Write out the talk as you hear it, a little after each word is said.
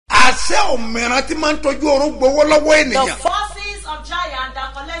àṣẹ òmìnira tí máa ń tọ́jú orun gbowó lọ́wọ́ ènìyàn. The forces of giant that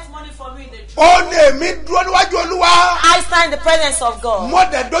collect money from you in the dream. Ó ní èmi dúró níwájú Olúwa. I stand in the presence of God. Mo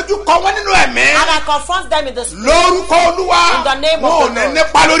dẹ̀ dojú kọ wọ́n nínú ẹ̀mí. And I confront them in the spirit. Lórúkọ Olúwa. In the name Mo ò of the ní Lord.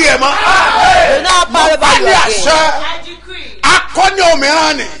 nípa lórí ẹ̀ mọ́. Do not power over you again. I decree. Akọni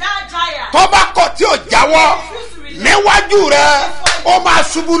òmìnira ni. That giant. Tó bá kọ̀ tí ò jáwọ́ níwájú rẹ̀ ó máa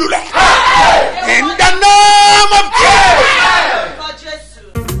ṣubú lulẹ̀. In the name of Jesus.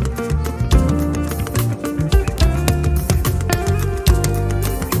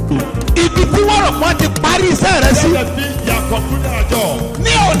 Ibi tí wọ́n rọ̀ wọ́n ti parí iṣẹ́ rẹ̀ sí.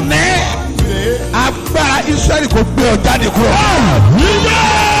 Ní òní agbára Ísírẹ́lì kò gbé ọ jáde kúrò.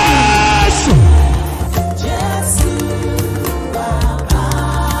 Jésù.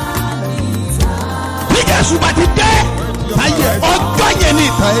 Bí Jésù bá ti dé ayé ọjọ́ yẹn ní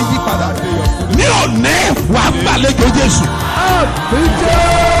ìtàn ẹ yí padà. Ní òní wàá gbàlejò Jésù.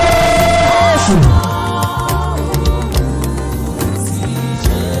 Jésù.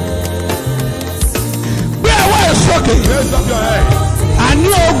 Sókè. Àní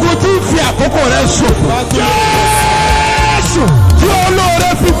ogun tí ń fi àkókò rẹ ṣòfò. Jésù tí olóore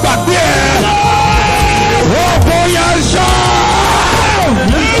fi gbàgbé ẹ. Ogun yẹn ṣá.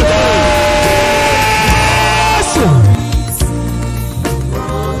 Jésù.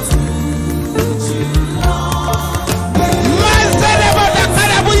 Mẹ́sẹ̀lẹ̀ bọ̀dà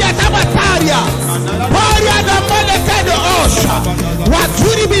kárábù yàtá bàtàríà. Pọ́ọ̀rìà dà mọ́lẹ̀ kẹ́dọ̀ ọ̀ṣà. Wà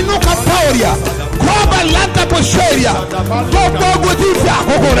túrí mi nù ká pọ́ọ̀rìà. Kọ́ba lanta bọ̀ṣẹ́rìà. Gbogbo ogun tí ń fi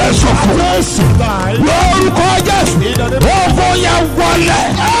àkókò rẹ̀ ṣòfò. Lórúkọ Jésù. Ogun yẹn wọlé.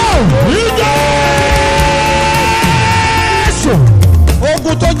 Jésù.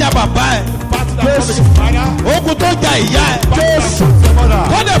 Ogun tó jà bàbá ẹ̀. Jésù. Ogun tó jà ìyá ẹ̀. Jésù.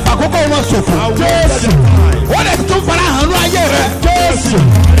 Wọ́n dẹ̀ fàkókò wọn ṣòfò. Jésù. Wọ́n dẹ̀ tún fara hàn ní ayé rẹ̀. Jésù.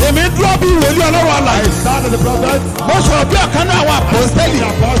 Èmi dúró bí wòlíì Ọlọ́run àlàyé. Mo sọ̀rọ̀ bí ọ̀kan náà àwọn àpòstélì.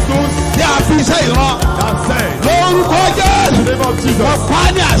 Tí a fi iṣẹ́ ìran. Lórúkọ Jésù. Wọ́n pa á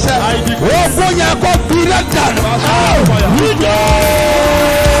ní àṣẹ. Ogun yẹn kó fi rẹ̀ dànù.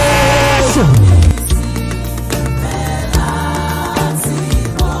 Jésù.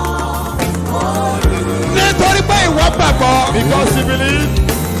 Nítorí pé ìwọ gbàgbọ́. Because you believe.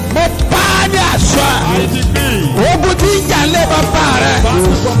 Mo pa á ní àṣẹ. Ogun tí ń jà lé bàbá rẹ̀.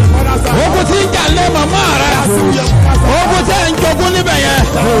 Ogun tí ń jà lé màmá rẹ̀. Ogun tí ń jogún níbẹ̀ yẹn.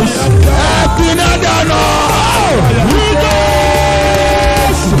 Ẹ gbiná dànù.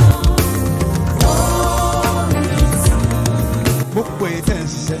 Mo pè é tẹ̀ ń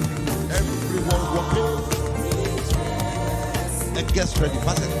ṣiṣẹ́. Everyone walking. Ẹ get ready.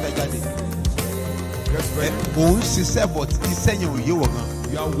 Pásẹ̀ ní bẹ́ẹ̀ jáde. Òun ṣiṣẹ́ but iṣẹ́ yẹn ò yé wọ̀ gan.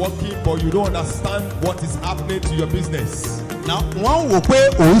 You are working but you don't understand what is happening to your business. Now wọ́n wò pé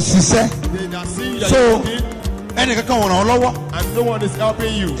òun ṣiṣẹ́. They are seeing that So you're working ẹnì kankan wọ̀n ràn ọ́ lọ́wọ́. and no one is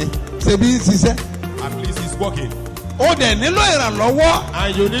helping you. Ṣebí ṣiṣẹ́. At least he's working. Ó dẹ̀ nílò ìrànlọ́wọ́.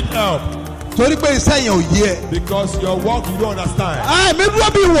 And you need help. Torí pé iṣẹ́ yẹn ò yé ẹ. Because your work you don't understand. Mi dúró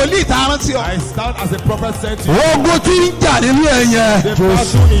bí wòlíì tá a rántí ọ. I stand as a prophet sent to you. Ogun tí ń jà nínú ẹ yẹn. The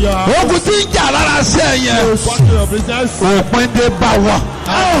battle in your house. Ogun tí ń jà lára ṣẹ́ yẹn. What in your business? Òpin dé bá wa.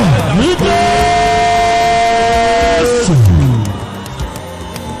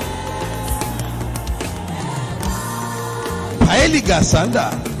 Paeli gasanda.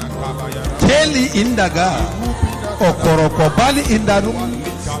 Keli indaga. Okoroko bali indanu.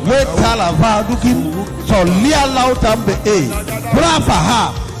 Wetala vadukin. Solia lautambe e. Brafa ha.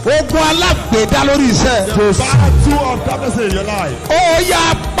 Ogun alágbèdá lórí iṣẹ́. Battle of darkness in your life. Ó yá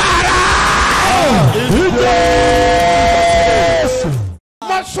para.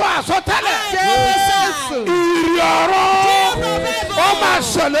 Mo sọ àsọtẹ́lẹ̀. Ìrì ọ̀rọ̀ ó máa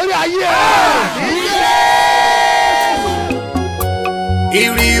sọ lórí ayé ẹ̀.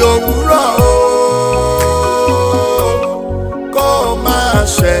 Ìrì òwúrọ̀ o kó máa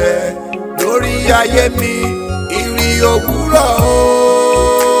ṣẹ lórí ayé mi. Ìrì òwúrọ̀ o.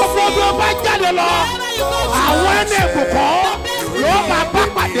 Ọ̀pọ̀lọpọ̀ bá jáde lọ, àwọn ẹni ìbùkún ló máa bá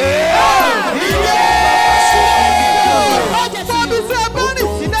pàdé. Fọ́bí fẹ́ bá rìn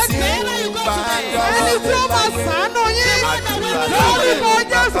sí lẹ́gbẹ̀ẹ́. Ẹni tí ó máa ṣàánú yín lórí ìbò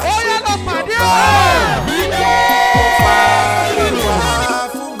Jésù ó yẹ lọ pàdé ọ̀.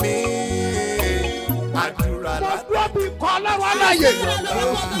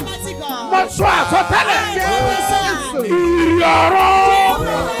 Mo sọ àsọtẹ́lẹ̀. Ìrì ọ̀rọ̀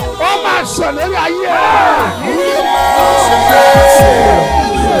ó máa sọ lórí ayé ẹ̀.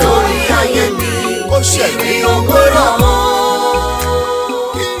 Lórí ayé mi ó ṣẹ̀lẹ̀ òwúrọ̀ o.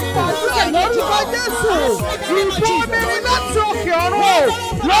 Lórúkọ Jésù, ìbọn mi ni láti òkè ọ̀run.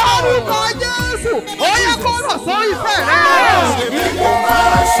 Lórúkọ Jésù ó yẹ kó rọ̀ sórí ìfẹ́ rẹ̀. Èmi kò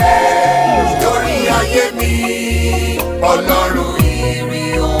máa ṣe lórí ayé mi. Ọlọ́run ìrì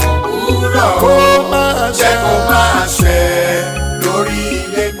òwúrọ̀ ó jẹ́ kó máa ṣe lórí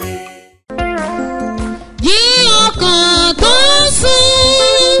ilé mi. Yí ọkàn tó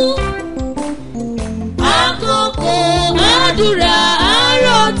sùn, àkókò àdúrà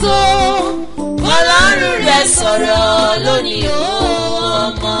àárọ̀ tó, Ọlọ́run rẹ̀ sọ̀rọ̀ lónìí ó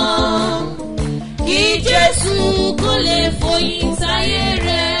ọmọ. Kí Jésù kó lè fòyìn sáyé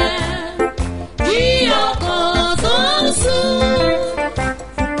rẹ̀. Yí ọkàn tó sùn,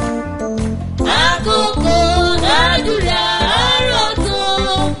 àkókò àdúrà àárọ̀ tó,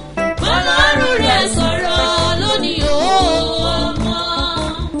 Ọlọ́run rẹ̀ sọ̀rọ̀ lónìí ó ọmọ.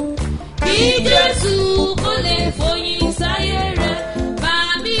 Kí Jésù kó lè fòyìn sáyé rẹ̀. Bá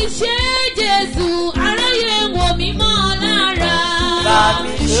mi ṣe Jésù, aráyé wò mí mọ́ lára. Bá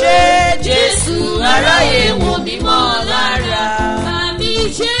mi ṣe Jésù, aráyé wò mí mọ́ lára. Bá mi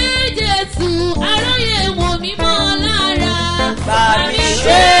ṣe Jésù, aráyé wò mí mọ́ lára. Bá mi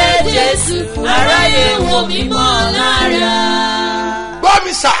ṣe Jésù, aráyé wò mí mọ́ lára. Gbọ́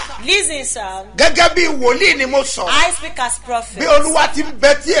mi sà. Listen, sir. Gẹ́gẹ́ bí wòlíì ni mo sọ. I speak as prophet. Bí Olúwa ti ń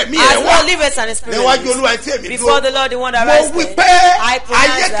bẹ tí èmi rẹ̀ As wá. God liveth and his spirit Níwájú lives. Olúwa tí èmi dúró. Before the Lord, the one that Mo rises. wí pé I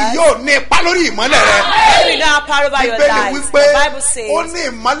pronounce ayé kì that. yóò ní ipa lórí ìmọ́lẹ̀ rẹ. Every day I power over your Bíbélì life. wí The pé Bible says. ó ní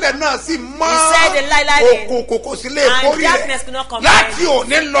ìmọ́lẹ̀ náà sì mọ́. He said the light lighting. Òkùnkùn kò sí lè And borí darkness rẹ̀. could not comprehend. Láti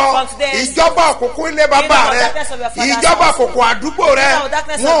òní lọ, From today, ìjọba òkùnkùn ilé bàbá kingdom of rẹ, darkness of your father's ìjọba house. òkùnkùn àdúgbò rẹ, Kingdom of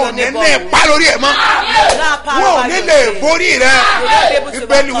darkness of wọn ò your ní ní neighborhood. ipa lórí ẹ̀ mọ́. Not power Wọn ò over ní your lè faith. borí rẹ. You will not be able to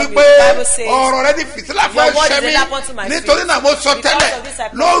Bíbélì overcome wípé you. The Bible says. ọ̀rọ̀ rẹ ní fìtílà fẹ́ Your word is ṣẹ́ mi. a lamp unto my feet. Nítorí náà mo sọ Because tẹ́lẹ̀ of this I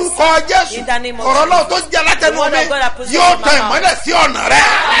promise. lórúkọ Jésù In the name of ọ̀rọ̀ náà tó Jesus. jẹ́ látẹnu The word mi of God that proceeds yóò from my tan mouth. ìmọ́lẹ̀ sí ọ̀nà rẹ.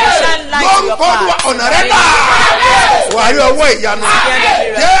 shine light to your Lórúkọ Olúwa path. ọ̀nà rẹ náà wà á rí ọwọ́ ìyanu.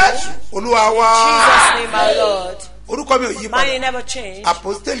 Jésù Olúwa wa. Jesus' name, my Lord. Orúkọ mi ò yí Mine padà. never changed.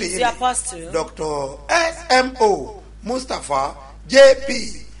 Apostoli The yìí apostle. Dr. S.M.O. Mustapha J.P.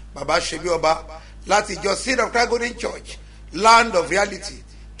 Babasebioba láti ìjọ Seed of Christ Golden Church Land of Reality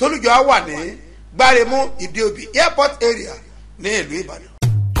tólùjọ á wà ní Gbáremú Ìdíòbí Airport area ní ìlú Ìbàdàn.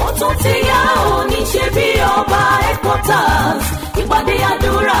 Ó tún ti yá òní ṣe bí ọba headquarters. Ìpàdé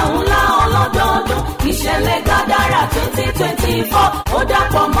àdúrà ńlá ọlọ́dọọdún. Ìṣẹ̀lẹ̀ Gádàrà 2024. Ó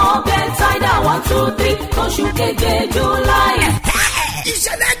dàpọ̀ mọ́ Bethsaida 1, 2, 3. Oṣù keje July.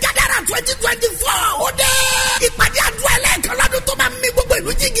 Ìṣẹ̀lẹ̀ Gádàrà 2024. Ó dé. Ìpàdé àdúrà ẹlẹ́ẹ̀kan lọ́dún tó máa ń mì gbogbo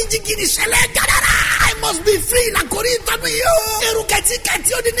ìlú jìgìjìgì ní ìṣẹ̀lẹ̀ Gádàrà. I must be free lákòrí ìtọ́nu yìí o. Èrò kẹ̀tíkẹ̀tí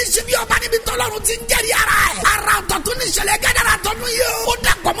ó di ní ṣe bí ọba níbi tọ́lọ́run ti ń jẹ́rìí ara ẹ̀. Ara ọ̀tọ̀ tó ní ìṣẹ̀lẹ̀ Gádàrà tọ́nu yìí o. Ó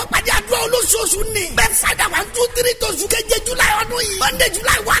dàpọ̀ mọ́ pàdé àdúrà olóṣooṣù ni. Bethsaida 1, 2, 3 tó oṣù keje July ọdún yìí. Monday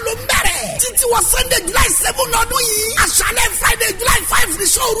July 1 ló ń bẹ̀rẹ̀. Títí wọ Sunday July 7 lọ́dún yìí. Àṣálẹ́ Friday July 5 ní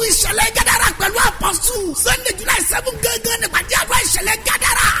sóòrù ìṣẹ̀lẹ̀ Gádàrà pẹ̀lú àpọ̀sù. Sunday July 7 gángan ní pàdé àdúrà ìṣẹ̀lẹ̀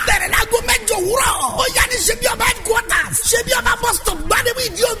Gádàrà. Bẹ̀rẹ̀ láago 8 òwúrọ̀. Ó yá ní ṣe bí ọba headquarters. Ṣe bí ọba bus stop Gbáremú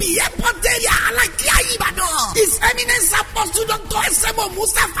Ìdíòbí Airport area Alákíá Ìbàdàn. His Eminence Apostle Dr. S.M.O.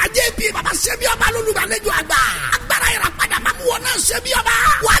 Mustapha J.P. Babasebioba lólùgbàlejò àgbà. Agbára ìràpadà máa mú wọn náà ṣe bí ọba.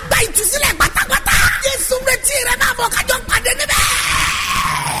 Wàá gba ìtúsílẹ̀ pátápátá. Jésù retí rẹ̀ máa bọ̀ kájọ pàdé níbẹ̀.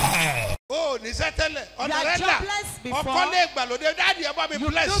 Ó ní sẹ́tẹ̀lẹ̀ ọ̀nà You rẹ̀ are là jobless before. ọkọ lè gbàlódé dáàdi ẹ bá mi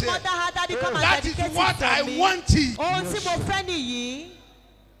bless You ẹ. do mother her daddy come and That is dedicate what it for I me. want it. Ohun tí mo fẹ́ nìyí.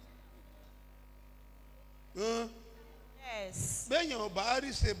 Yes. Bẹ́ẹ̀yàn ò bá rí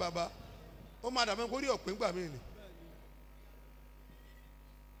ṣe bàbá ó máa dàbí kórìí ọ̀pẹ ńgbà mí ni.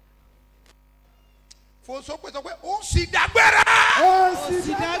 Fò sọ pé ó sì dágbére.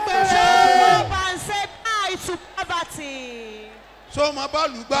 Jump and say bye to poverty. So ma bá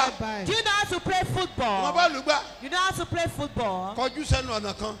lù gbà. Do you know how to play Ma football? bá lù gbà. You know how to play football? Kọjú sẹ́nu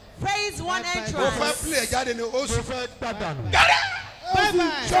ọ̀nà kan. Praise one Ó fẹ́ entrance. play jáde ni ó sì fẹ́ gbàdánù.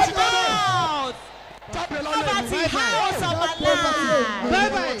 Shout out. Poverty, house of my life.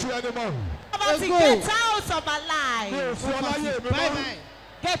 Poverty, get out of my life.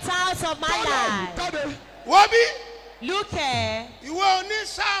 Get out of my life. Wọ́n bí Look here. ìwé oní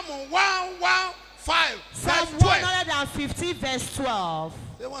Sáàmù 115 Psalm verse 12. 115 verse 12.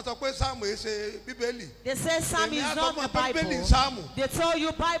 Ṣé wọ́n sọ pé Sáàmù yìí ṣe Bíbélì? They say Psalm Èmi is á sọ not fún the ẹ pé Bíbélì Bible. Sáàmù. They tell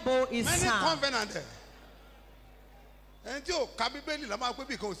you Bible is Many Psalm. covenant ẹ̀. Ẹni tí ò ka Bíbélì la máa pé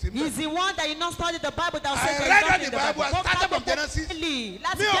bí kan ò sí mbẹ́. He's the one that you not study the Bible that will I say there is read nothing the in the Bible. Bible. I started from Genesis. That's Mi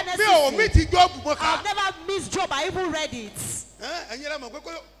ò mi Genesis. ti Job mọ́ I've ká. never missed Job. I even read it. Ẹ̀yin rẹ̀ mọ̀ pé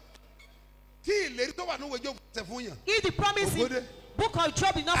kó tí ìlérí tó wà ní ìwé Job ṣe fún yàn. If the promise in Ogode. book of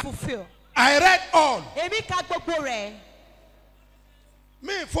Job is not fulfilled, I read all. èmi ka gbogbo rẹ̀.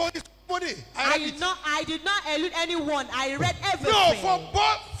 Me for his body. I read it. I did not elude anyone. I read No, everything. for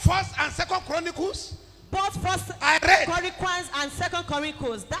First and Second Chronicles. Both First I read. Chronicles and Second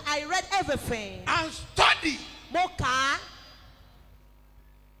Chronicles. That I read everything. And study. Mo kà á.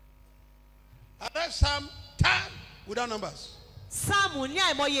 I read Psalm 10 without numbers. Sáàmù ní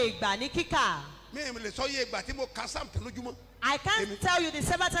àìmọye ìgbà ní kíkà. Me le so ye ìgbà tí mo ka Psalm 10 lójúmọ́. I can't tell you the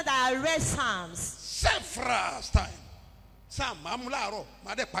several times that I read Psalms. Several times. Psalm amúláàárọ̀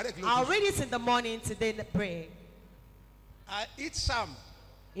máa dẹ̀ parí kìlọ̀. I'll read it in the morning today in the prayer. I eat Psalm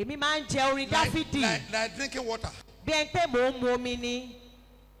Èmi máa ń jẹ orin Dáfídì. like drinking water. Bí ẹni pé mò ń mu omi ni.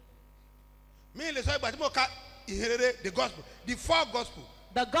 Me le so ìgbà tí mo ka ìhìnrere the gospel, the four gospel.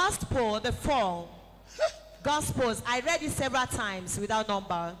 The gospel, the four gospels, I read it several times without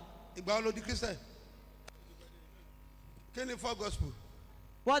number. Ìgbà wo ló di Christian? Kí ni four gospel?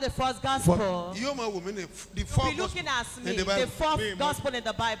 What the first gospel? Yóò máa wò mí ní the You'll four be looking gospel at me, in the the Bible. fourth gospel in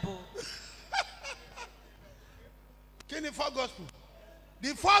the Bible. Kí ni four gospel?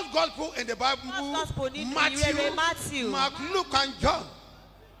 The first gospel in the Bible. First gospel ní Matthew, Mark, Luke, and John.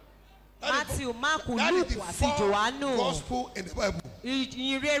 Matthew, Mark, That Luke is the àti four Jòhánù. gospel in the Bible.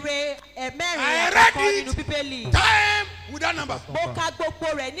 Ìyìnrere mẹ́rin I àkọ́kọ́ read nínú Bíbélì. it time without number. Mo ka gbogbo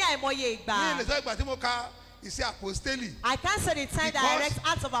rẹ̀ ní àìmọye Mi ìgbà. lè sọ ìgbà tí mo ka ìṣe àpòstélì. I can't say the time that I read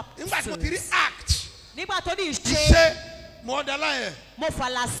Acts of Nígbà tí mo ti rí Apostles. act. Nígbà tó ní ìṣe, Ìṣe mo underline ẹ̀. mo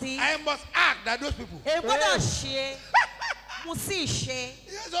fàlà sí. I must act like those people. Èmi gbọ́dọ̀ ṣe, mo sì ṣe.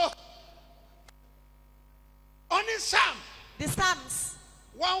 Yes, so only Psalm The Psalms.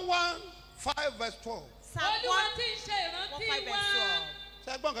 115 verse 12. Psalm Olúwa tí ń ṣe ìrántí 1:5 wa. verse 12.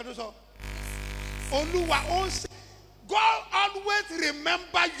 Ṣé ẹgbọ́n kan tó sọ? Olúwa ó ń ṣe. God always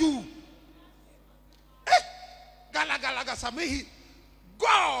remember you. Galagalaga Samihi.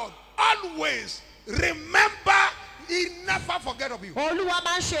 God always remember. He never forget of you. Olúwa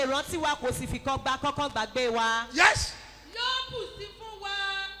máa ń ṣe ìrántí wa kò sì fi kọ́kọ́ gbàgbé wa. Yes. Yóò bù sí fún wa.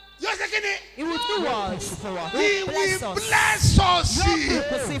 Yes, again. He will do what? He bless will us. bless us. Yóò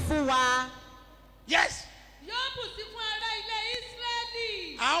bùkún sí fún wa. Yes. Yóò bù sí fún ará ilé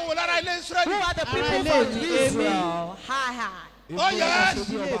Ísírẹ́lì. Àwọn wo lára ilé Who Israẹli? are the people from Israel? Hi. Oh yes.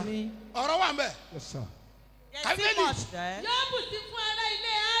 Ọ̀rọ̀ wà mbẹ̀. There's Can too you believe? much there. Yóò bù sí fún ará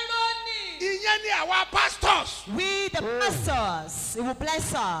ilé Árónì. Ìyẹn ni àwa pastors. We the pastors, He will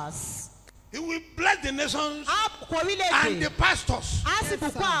bless us. He will bless the nations A kò and orílẹ̀-èdè. the pastors. A sì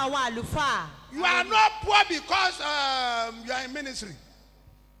bùkún àwọn àlùfáà. You are not poor because you are in ministry.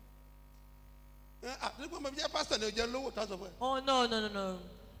 Nígbà mo jẹ́ pastor ni o jẹ́ lówó tásán fún ẹ. Oh no.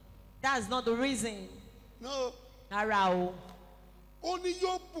 That's not the reason. No. Rárá o. Ó ní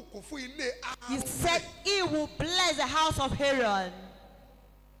yóò bùkún fún ilé He Áárónì. said He will bless the house of Aaron.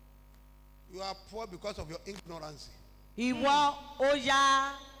 You are poor because of your ignorance. Ìwọ ó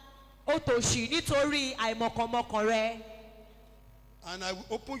yá ó tòṣì nítorí àìmọ̀kànmọ̀kàn rẹ. And I will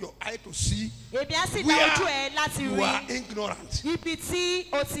open your eye to see Èmi á sì dá ojú ẹ láti you are rí ignorant. ibi tí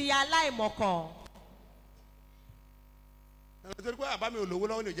o ti ya aláìmọ̀kàn. Nítorí pé àbá mi ò lówó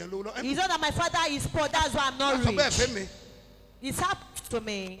lọ́wọ́ ní ìjẹun lówó lọ́wọ́. It's not that my father is poor, that's why I'm not Sọ bẹ́ẹ̀ fẹ́ rich. mi. It's happened to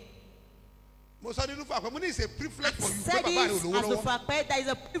me. Mo sọ nínú fún àpẹ mo ní ìṣe privilege for you pé Said bàbá rẹ ò this lówó as the lọ́wọ́. fact that there is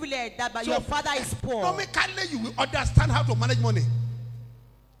a privilege that your father is poor. Economically you will understand how to manage money.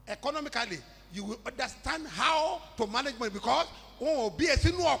 Economically you will understand how to manage money because wọn ò bí ẹ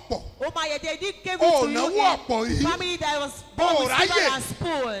sínú ọ̀pọ̀. Oh my, they did give Oh, it to náwó you ọ̀pọ̀ in yìí. family that was born Oh, with silver ráyè. and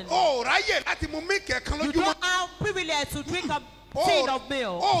spoon. O ò ráyè láti mu mílìkì ẹ̀kan You lójúmọ́. don't have privilege to drink a O tin of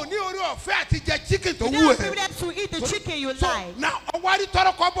milk. ò ní orí ọ̀fẹ́ àti jẹ chicken tó You wù don't have ẹ́. privilege to eat the chicken you So like. na ọwọ́ àrí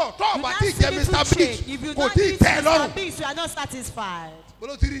tọrọ kọ́bọ̀ tó o You bá not ti see jẹ little Mr. Biggs chick. If you kò don't tí ì eat tẹ́ ẹ Mr. lọ́rùn. Biggs, you are not satisfied.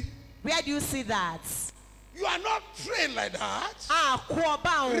 Bolo ti rí. Where do you see that? You are not trained like that. Kú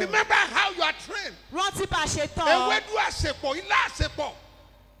ọba òun. Remember how you are trained. Rántí bá a ṣe tán. Ewédú àsèpọ̀, ilá àsèpọ̀,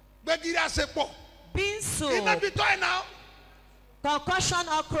 gbẹ̀gìrì àsèpọ̀. Bínsù. Iná bí tọ́ ẹ̀ náà. Concussion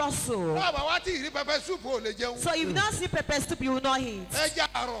okra soup. Báwo bá wá tí ìrí pẹpẹ súùpù ò lè jẹun. So if you don't see pepper soup, you will not eat. Ẹja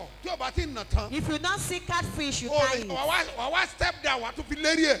àrọ̀ tí o bá ti nà tán. If you don't see catfish, you O can't lè eat. wà wá step down wà tún fi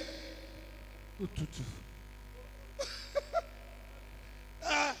lérí ẹ̀.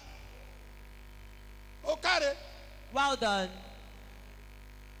 O káre. Well done.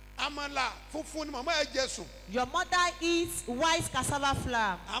 Àmàlà funfun ni màmá ẹ jẹ sùn. Your mother eats white cassava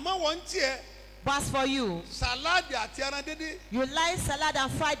flour. Àmọ́ wọ́n ń tiẹ̀. But as for you, Sàláàdì àti ẹran dídín. you like salad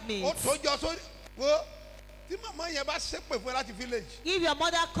and fried Ó meat. tó jọ sórí. Wo tí màmá yẹn bá ṣépè fún ẹ láti village. If your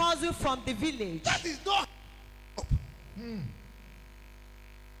mother calls you from the village, That is not.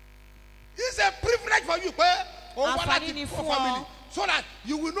 It's a privilege for you pé o wá Àǹfààní láti ni poor fún ọ. family so that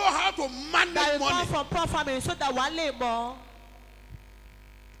you will know how to that manage you come money. from poor family so that wàá lè mọ̀.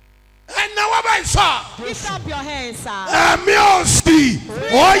 ẹ̀nà wà báyìí sọ. Lift up your hands, sir. Ẹ̀mí ò sí.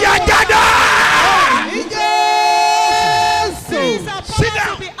 Ó yá jáde. Please, the Sit power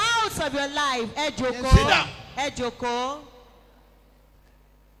down. to be out of your life. Sit Ejoko. down. Ejoko.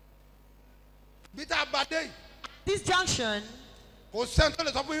 Bíta Abadé. This junction, Kò sẹ́ni tó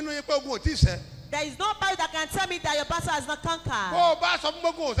lè sọ fún inú yín pé ogun ò tí ì sẹ́. there is nobody that can tell me that your battle has not conquered. Bó o bá sọ fún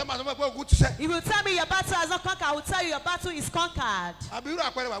gbogbo òsè máa sọ fún ẹ pé ogun ti sẹ́. If you tell me your battle has not conquered, I will tell you your battle is conquered. Àbí irú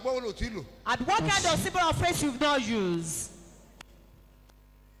àpẹẹrẹ wà gbọ́ wo lò tí ì lò. And what kind of symbol of faith you've not used?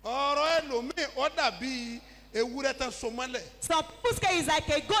 Ọ̀rọ̀ ẹlòmíì ó dàbí ewúrẹ́ tán so mọ́lẹ̀. Some people's case is like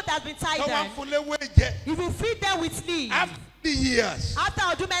a goat that's been tied Tó wá down. fún léwé jẹ. If you feed them with leaves, After years. after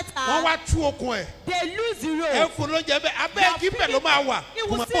Wọ́n ọdún mẹ́ta, wá tú okun ẹ̀. they lose the Ẹ rope. fún lóúnjẹ bẹ́ẹ̀. Abẹ́ kí bẹ̀ ló máa wà. You Kò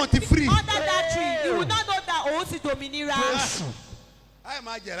will mọ̀ pé òun ti sit free. under that tree. You will not know that òun ti dominira. Ayé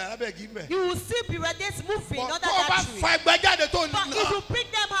máa jẹ̀rẹ̀ lábẹ́ kí bẹ̀. You will still be ready moving Bọ̀ under tó o bá that tree. fa ẹgbẹ́ jáde tó But if you nà.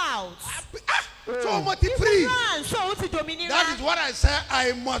 pick them out, So mo ti if free. you run, so òun ti dominira. That is what I say.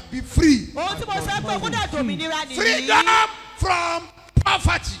 I must be free. Òun tí mo sọ pé òun náà dominira nìyí. Freedom from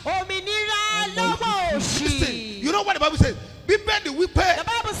poverty. Òmìnira lọ́wọ́ Listen, òṣì. you know what the Bible says? Bíbélì wípé The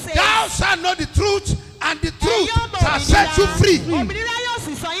Bible says, thou shalt know the truth and the truth ẹ̀yin ọmọ shall set you free. Òmìnira yóò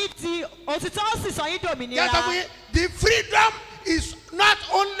sì sọ yín di òtítọ́ ó sì sọ yín Yàtọ̀ fún dòmìnira. yín, the freedom is not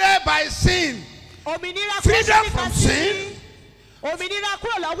only by sin. Òmìnira kúrò Freedom nípa from sí. sin. Òmìnira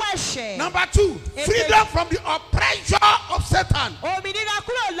kúrò lọ́wọ́ ẹ̀ṣẹ̀. Number two, freedom from the oppression of Satan. Òmìnira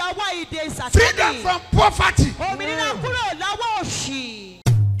kúrò lọ́wọ́ ìdè Freedom Sátánì. from poverty. Òmìnira kúrò lọ́wọ́ òṣì.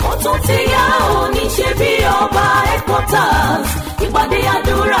 ó tún ti yá òní ṣe bí ọba headquarters ìpàdé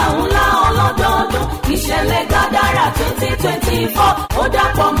àdúrà ńlá ọlọ́dọọdún ìṣẹ̀lẹ̀ gàdára 2024 ó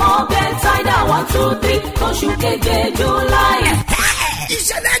dàpọ̀ mọ́ bẹ́ńtáìdà 123 oṣù keje July.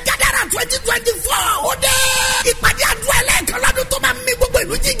 ìṣẹ̀lẹ̀ gádàrà 2024 ó dé. ìpàdé àdúrà ẹlẹ́ẹ̀kan lọ́dún tó máa ń mì gbogbo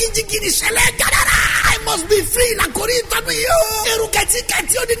ìlú jìgìjìgì ní ìṣẹ̀lẹ̀ gádàrà. I must be free làkórí ìtọ́nu yìí o. èrò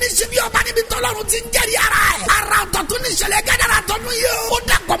kẹ̀tíkẹ̀tí ó di ní ṣe bí ọba níbi tọ́lọ́run ti ń jẹ́rìí ara ẹ̀. ara ọ̀tọ̀ tó ní ìṣẹ̀lẹ̀ gádàrà tọ́nu yìí o. ó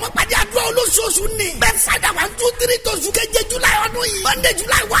dàpọ̀ mọ́ pàdé àdúrà olóṣooṣù ni. bẹ́ẹ̀fàdà 1 2 3 tóṣù keje July ọdún yìí. Monday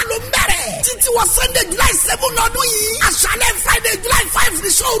July 1 ló ń bẹ̀rẹ̀. títí wọ Sunday July 7 ọdún yìí. àṣálẹ́ Friday July 5 ní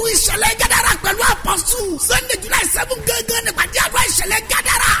sóòrù ìṣẹ̀lẹ̀ gádàrà pẹ̀lú àpọ̀sù. Sunday July 7 gángan ní pàdé àdúrà ìṣẹ̀lẹ̀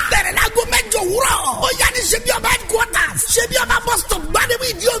gádàrà. bẹ̀rẹ̀ láago 8 òwúrọ̀. ó yá ní ṣe bí ọba headquarters. ṣe bí ọba bus stop gbademu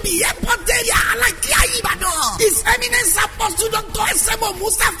ìdíomi airport area alákíá Ìbàdàn. His Eminence Apostle Dr. S.M.O.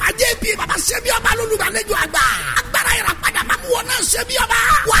 Mustapha JP Babasebioba lólùgbàlejò àgbà. agbára ìràpadà máa mú wọn náà ṣe bí ọba.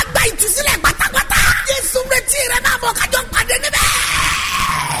 wà á gba ìtúsílẹ̀ pátápátá. Jésù retí rẹ̀ máa bọ̀ kájọ pàdé níbẹ̀.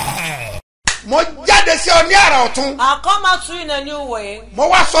 Mo jáde sí ọ ní àrà ọ̀tún. I'll come out to you in a new way. Mo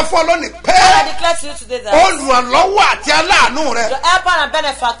wá sọ fún ọ lónìí pé I declare to you today that olùrànlọ́wọ́ àti aláàánú rẹ. your helper and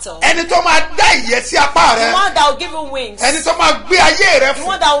benefactor, Ẹni tó máa dá ìyẹ́ sí apá the rẹ. one that will give you wings, Ẹni tó máa gbé ayé rẹ the fún.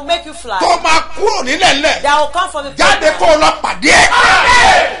 one that will make you fly, Tó máa kúrò nílẹ̀ ńlẹ̀. that will come from the Jáde kó o lọ pàdé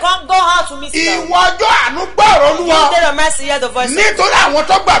ẹ̀. Come, go out to meet them. Ìwọ ọjọ́ àánú gbọ́ ọ̀rọ̀ You Olúwa. did a mercy, hear the voice of Nítorí àwọn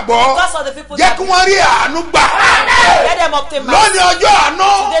tó gbàgbọ́. because of the people Jẹ́ that kí wọ́n rí àánú gbà. let them obtain mercy. Lónìí ọjọ́ àánú.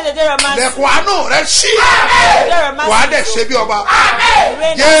 Today they did a mercy. Lẹ̀kùn àánú rẹ ṣí. They did a mercy. Wàá dẹ̀ ṣe bí ọba.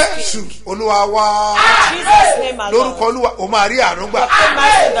 Reign and Jésù speak. Olúwa wa. In Jesus' name, my Lórúkọ Lord. Olúwa, o máa rí àánú gbà. Obtain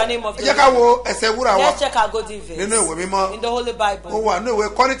mercy in the name of Ẹ the jẹ́ ká Lord. wo ẹsẹ̀ wúrà wa Let's check our golden nínú verse ìwé mímọ́. in the Holy Ó Bible. wà nínú ìwé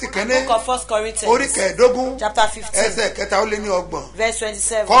Kọ́ríńtì kẹ́ní. Book of 1 Orí Corinthians, kẹẹ̀ẹ́dógún. chapter 15, Ẹsẹ̀ kẹta ó lé ní ọgbọ̀n. verse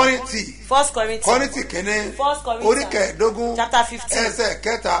 27. Kọ́ríńtì. 1 Corinthians, Kọ́ríńtì kẹ́ní. 1 Corinthians, Orí kẹẹ̀ẹ́dógún. chapter 15, Ẹsẹ̀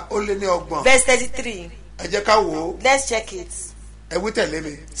kẹta ó lé ní ọgbọ̀n. verse 33. Ẹ jẹ́ ká wò ó. Let's check it. Ẹ wí tẹ̀lé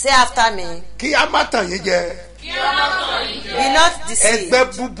mi. Say after me. Kí a má tàn yín jẹ. Be not deceived.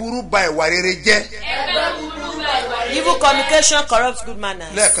 Ẹgbẹ́ búburú ba ìwà rere jẹ́. Evil communication corrupts good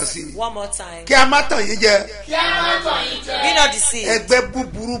manners. Lẹ́ẹ̀kan sí i. One more time. Kí a má tàn yín jẹ. Be not deceived. Ẹgbẹ́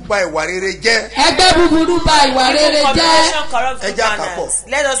búburú ba ìwà rere jẹ́. ẹgbẹ́ búburú ba ìwà rere Evil jẹ́. communication corrupts good Ẹja àkàpọ̀. manners.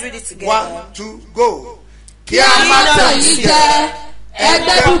 Let us read it together. 1 2 go. Kí a Kí má a má tàn tàn yín yín jẹ. jẹ.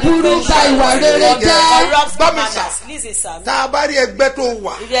 ẹgbẹ́ búburú ba ìwà rere jẹ́. Corrupts good Gbọ́mi sà. manners. Listen, sir. Tá a bá rí ẹgbẹ́ tó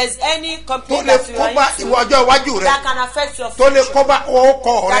wà If there is any tó company lè that you kó are bá into ìwà ọjọ́ iwájú rẹ, that can affect your tó lè future, kó bá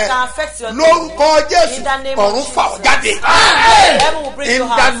ọkọ that rẹ, can affect your lórúkọ in Jésù the name of ọ̀run fà ọ́ Jesus. jáde. Heaven will bring In you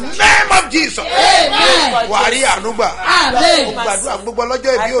the out. name of Jesus. Amen. Wà á rí àánú gbà. Amen. Gbàdúrà gbogbo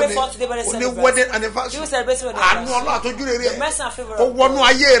ọlọ́jọ́ ìbí I pray òní. for today, brother, Òní celebrate. wedding You anniversary. celebrate with the Àánú mercy. Ọlọ́run àtọ́jú rere The ẹ̀. mercy and favor Kó of wọnú God.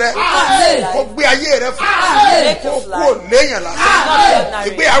 ayé rẹ. Amen. Kó gbé ayé rẹ fún. Make Kó you kú fly. òléyàn lásán. Amen.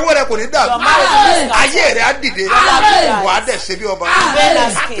 Ìgbéyàwó rẹ kò ní dàbí. Your marriage is Ayé rẹ á dìde. Amen. Wà á dẹ̀ ṣe bí ọba.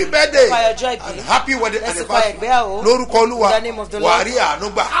 Amen. Happy birthday For your joy and be. happy wedding Let's anniversary. celebrate ìgbéyàwó. Lórúkọ Olúwa, In the name of the wà á Lord. rí àánú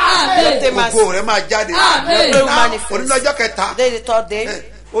gbà. Amen. Obtain mercy. Ògo rẹ máa jáde. Amen. Will Náà, manifest. onílọ́jọ́ kẹta. Today the third day.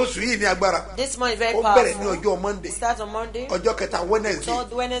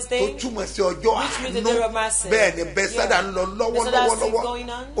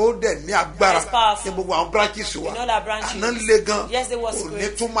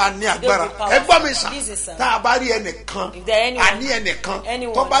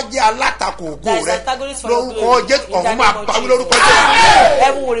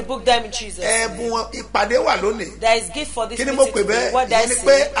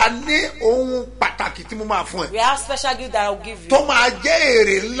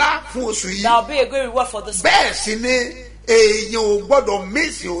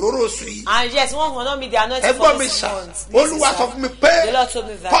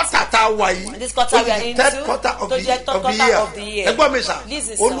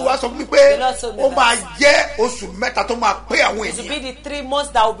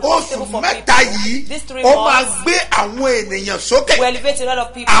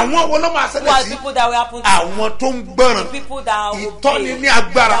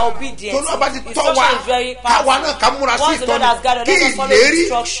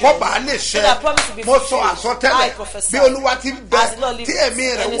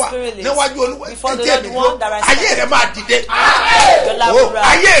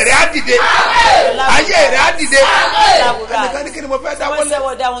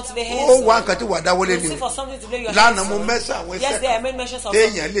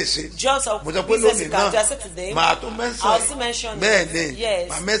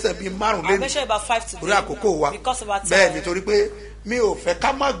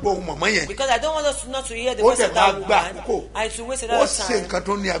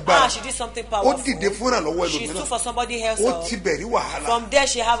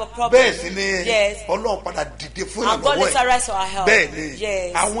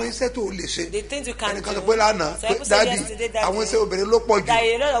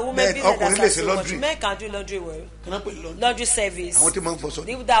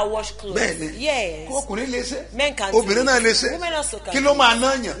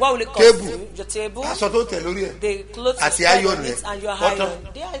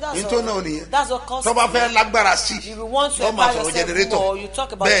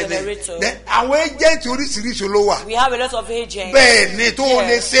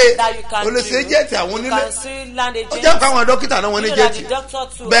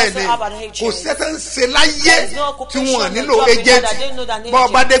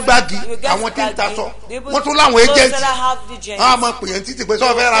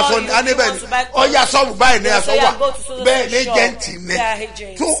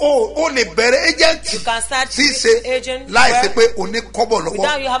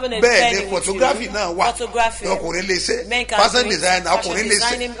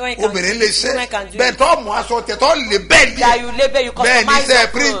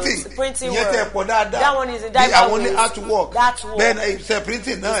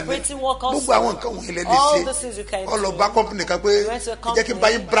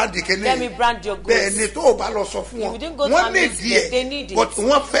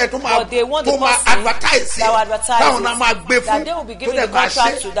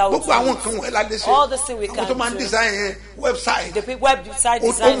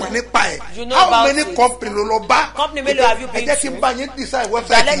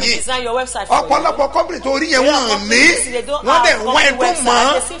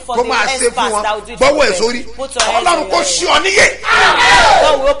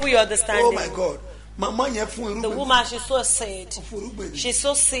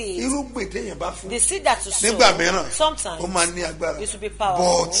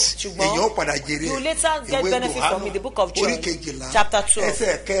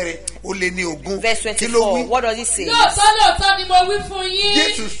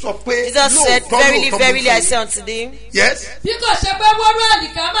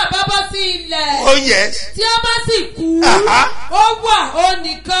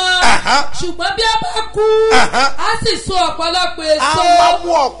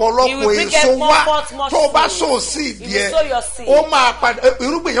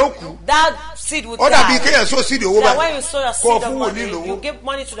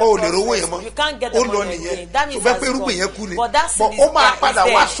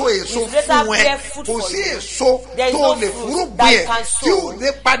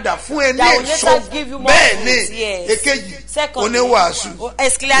 truth. bẹ́ẹ̀ ni Yes. èkejì Secondly, oníwàásù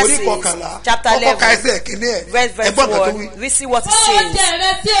Ecclesiastes chapter ọkọ̀ ka 11 ẹsẹ̀ kìíní ẹ̀ verse ẹgbọ́n kan tó wí. 1. We see what it fọ́ says. oúnjẹ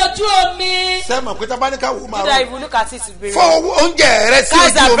rẹ sí ojú omi. sẹ́mọ̀ pé tábánikà wò máa You that rọ if you look at it, it's very fọ́ oúnjẹ rẹ sí cast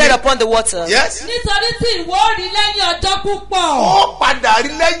ojú that omi bread upon the water. Yes. yes. nítorí tí ìwọ rí lẹ́yìn ọjọ́ púpọ̀. Ó padà rí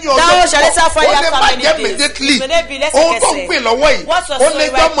lẹ́yìn ọjọ́ Thou shalt later find ó lè after má many jẹ́ days. immediately. May they be less Ohun tó ń excessive. pè lọ́wọ́ yìí What was ó so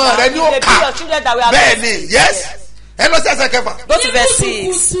lè right jọmọ now, rẹ it ní may be òkà. your children that will have Bẹ́ẹ̀ blessed. ni yes. Ẹ lọ sí ẹsẹ̀ kẹfà. Go to verse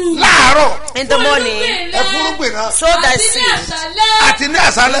 6. Láàárọ̀ In the morning, ẹ fúrúgbìn náà sow thy àti ní seed. àṣálẹ́. àti ní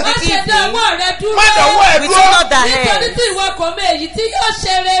àṣálẹ́. má ṣe dá ọwọ́ rẹ dúró. Má dọ̀wọ́ ẹ With dúró. all thy nítorí hand. tí ìwọ kò mọ èyí tí yóò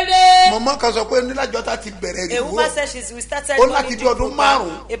ṣe rere. Mọ̀mọ́ kan sọ pé nílájọ́ta ti bẹ̀rẹ̀ A woman ìwúrọ̀. said we started Ó money láti bí ọdún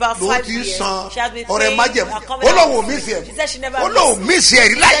márùn-ún about ló 5 ti years. san She has been ọ̀rẹ́ paying májẹ̀mú. her Ó covenant. lóun ò mí sí ẹ̀. She said she never Ó lóun mí sí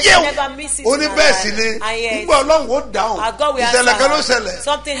ẹ̀rí láyé she o. never miss it Ó ní in her bẹ́ẹ̀ life. sì ni And yet, nígbà Ọlọ́run ó dáhùn. our God will Ìṣẹ̀lẹ̀ kan ló answer her. ṣẹlẹ̀.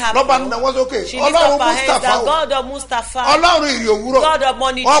 Something Lọ́ba happened. náwó sókè. She lifted Ọlọ́run up her hands Mustapha down. o. God of Mustapha. Ọlọ́run ìrì òwúrọ̀. God of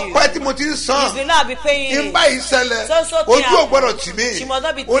money due. Ọpẹ́ tí mo ti ń san. She's been now be paying Ń it. bá yìí ṣẹlẹ̀. So Ojú ò thing gbọ́dọ̀ tì mí. She must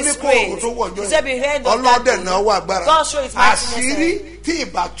not be Ó ní kó òun disgraced. tó wọ̀jọ́ He said be head of Ọlọ́dẹ that náà wà agbára. God show his mightiness. Àṣírí tí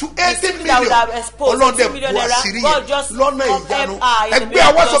ìbá tú 80 secret that would have million. exposed Ọlọ́dẹ 80 bu million naira. àṣírí God yẹn just lọ́nà come ìyanu. help her in the Ẹgbẹ́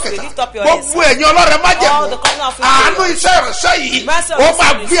ọwọ́ miraculous sókè way. sá. Lift up your hands. Gbogbo ẹ̀yin ọlọ́rẹ̀ má All the jẹ̀mú. corner of Àánú your iṣẹ́ ìránṣẹ́ yìí. Mercy of Ó the máa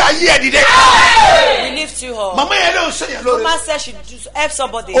service. gbé ayé ẹ̀ dìde. We lift you up. Màmá yẹn ló ń ṣe yẹn lóore. Woman said she do help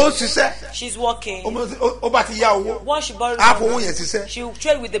somebody. Ó ń ṣiṣẹ́. She's working. Ó bá ti yá owó. Once she borrows Á fowó money, yẹn ṣiṣẹ́. she will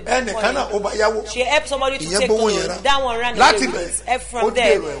trade with the Ẹnìkan náà ó bá yáwó. She helped somebody to Ìyẹn take gbowó the yẹn loan. rà. That one ran Láti away bẹ̀, with. Help ó from dèrò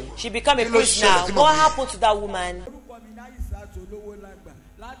there. ẹ̀wọ̀n. She became a Kí ló priest ṣẹlẹ̀ now. tí mo What bí? happened to that woman? orúkọ mi náà ìsàtò olówó lágbà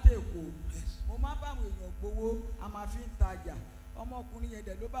láti èkó mo máa bá àwọn èèyàn gbowó a máa fi ń tajà ọmọkùnrin yẹn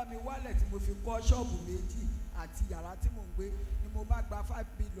dẹ̀ ló bá mi wálẹ̀ tí mo fi kọ́ ṣọ́ọ̀bù méjì àti yàrá tí mò ń gbé ni mo bá gba 5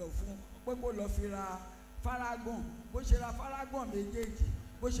 billion fún pé kó lọ fi ra faragbọ̀n bó ṣe ra faragbọ̀n méjèèjì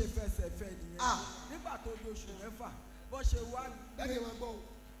bó ṣe fẹsẹ̀ fẹ́ nìyẹn nígbà tó di oṣù mẹ́fà bó ṣe wá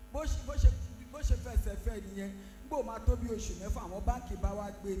bó ṣe fẹsẹ̀ fẹ́ nìyẹn gbò máa tó bí oṣù mẹ́fà àwọn báńkì bá wá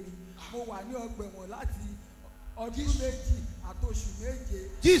gbé mi mo wà ní ọgbà ẹ̀wọ̀n láti ọdún méjì àtòṣù méje.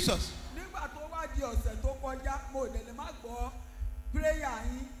 Jesus. nígbà tó wá di ọ̀sẹ̀ tó kọjá mo dẹ̀ lè má gbọ́ pírẹ́yà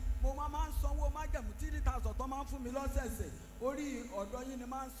yín mo máa ń sanwó májẹ̀mú 3,000 tó máa ń fún mi lọ́sẹ̀ẹ̀sẹ̀ orí ọ̀dọ́ yín ni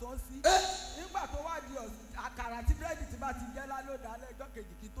máa ń san sí. nígbà tó wá di àkàrà tí búrẹ́dì tí bá ti jẹ́ lálódà alẹ́ ọjọ́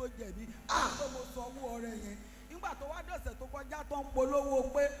kejì kí tó jẹ̀bi tó mo sanwó ọrẹ yẹn nígbà tó wá di ọ̀sẹ̀ tó kọjá tó ń polówó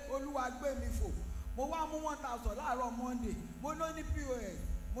pé olúwa gbé mi fò mo wá mú 1,000 láàárọ̀ Monday mo ló ní POS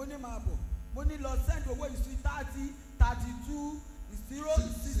mo ní máa bọ̀ mo ní lọ send owó ìsú 30 32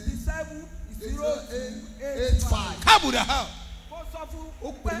 067 085. Kábùdà ha. Mo sọ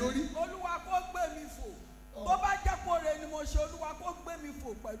fún pé olúwa kó gbé mi fò tó bá jẹ́ kóre ni mo ṣe olúwa kó gbé mi fò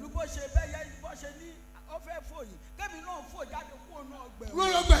pẹ̀lú bó ṣe bẹ́yẹ bó ṣe ní ó fẹ́ fò yìí kẹ́mi náà fò jáde kúrò náà gbẹ̀wò.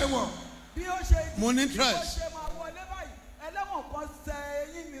 Lọ́rọ̀ gbà ẹ̀wọ̀n. Bí ó ṣe Mo ní bí trust. ó ṣe máa wọlé báyìí ẹlẹ́wọ̀n kan sẹ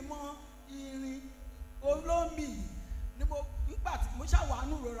eyín mi mọ́ irin olómi ni mo nígbà tí mo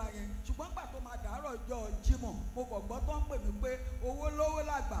ṣàwánú ìrora yẹn ṣùgbọ́n nígbà tó máa dàárọ̀ ọjọ́ Jímọ̀ mo kàn gbọ́ tó ń pè mí pé owó lówó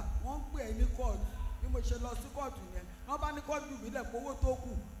làgbà wọ́n ń pè é ní kóòtù bí mo ṣe lọ sí kóòtù yẹn wọ́n bá ní kóòtù mi lẹ̀ owó tó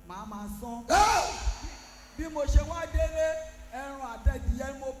kù màá máa san. Bí mo ṣe wá délé ẹran àtẹ̀dìyẹ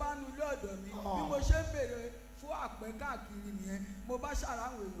mo bá nu ilé ọ̀dọ̀ mi bí mo ṣe ń béèrè fún àpẹ káàkiri nìyẹn mo bá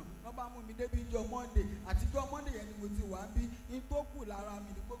ṣàràwọ̀ èèyàn wọ́n bá mú mi débi ìjọ Monday àtijọ́ Monday yẹn ni mo ti wà ń bí in tó kù lára mi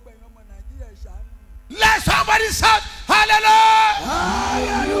ní gbogbo ẹ̀yàn ọmọ Nàìjíríà ṣàánú. Let somebody shout hallelujah.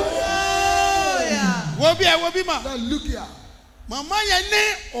 Hallelujah. Wo bí ẹ wo bí ma. Now look here. Màmá yẹn ní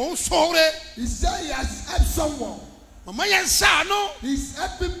òun sọ̀rọ̀. He said he has helped someone. Màmá yẹn ṣàánú. He's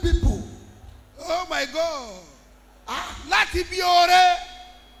helping people. Oh my God. Láti bí ọrẹ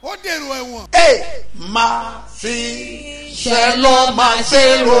ó dèrò ẹ̀wọ̀n. Ẹ máa fi ṣe lọ máa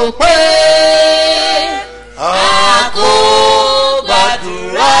ṣe rò pé a kò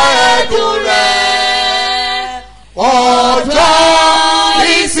gbàdúrà ẹ̀dùn rẹ̀. Ọjọ́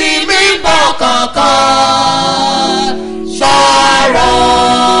ìsinmi bọ̀ kankan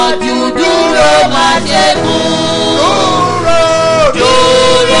ṣàrọ̀ dúdúró máa ṣe kú.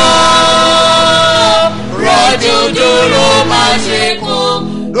 Dúdúró máa ṣe kú.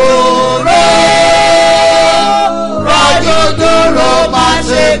 Dúró rọ́jò dúró máa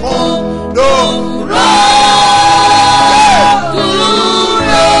ṣe kú. Dúró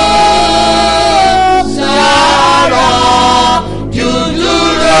dúró ṣàrọ̀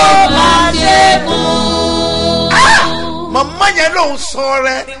dúdúró máa ṣe kú. Màmá yẹn ló ń sọ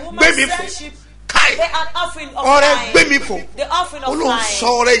rẹ gbé mi fò. Ọrẹ gbé mi fò. Olóhùn sọ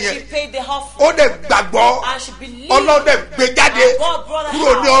ọrẹ yẹn. Ó dẹ̀ gbàgbọ́. Ọlọ́dẹ̀ gbé jáde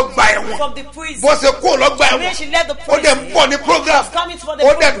kúrò ní ọgbà ẹ̀wọ̀n. Bó ṣe kó lọ́gbà ẹ̀wọ̀n. Ó dẹ̀ ń bọ̀ ní program.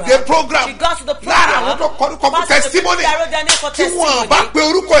 Ó dẹ̀ dé program. Lára àwọn tó kọ́ kọ́kọ́ testimony. Tí wọ́n bá pe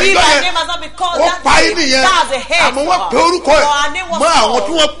orúkọ ìjọ yẹn. Ó pa í nìyẹn. Àmọ́ wọ́n pe orúkọ ẹ̀ mọ́ àwọn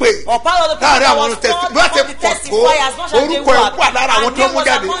tí wọ́n pè. Láàárín àwọn testimony. Bí wọ́n ti pọ̀ tó orúkọ ẹ̀ wà lára àwọn tó mú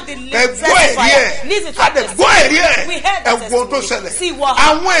jáde. Ẹ̀gbọ́n ẹ̀ yẹ. Listen to a our dẹ̀ gbọ́ testimony. ẹ̀rí We ẹ̀ heard the ẹ̀gbọ́n tó testimony. ṣẹlẹ̀ See what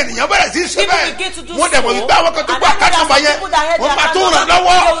àwọn ènìyàn bẹ̀rẹ̀ sí í ṣe People begin to bẹ́ẹ̀ do wọ́n dẹ̀ mọ̀ so. wípé àwọn kan tó And gbọ́ I know there are àkàtúntà some yẹn people that heard wọ́n their máa tó account ràn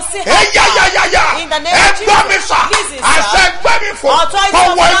number. lọ́wọ́ They will say, ẹ̀yáyáyáyá in the name of ẹ gbọ́ mi Jesus. sà Listen, sir. àṣẹ gbẹ́ mi fò Authority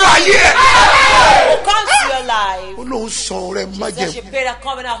kọ́ of wọ inú life. ayé ẹ̀. Will come to your life. ó lóun san rẹ Said she májẹ̀mú paid a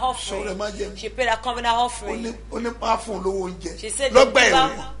covenant san rẹ offering. májẹ̀mú She paid a covenant offering. ó ní máa fún un lówó oúnjẹ She said lọ́gbà the ẹ̀wọ̀n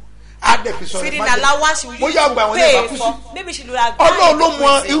á dẹ̀ fi sọ̀rọ̀ feeding májẹ̀mú allowance she will use bóyá ọgbà to ẹ̀wọ̀n ní ìbá pay kú sí. for. Maybe she would have ọlọ́run ló died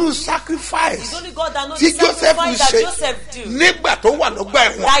mọ in prison. irú sacrifice It's only God that knows tí the Joseph sacrifice that ṣe Joseph do. nígbà tó wà lọ́gbà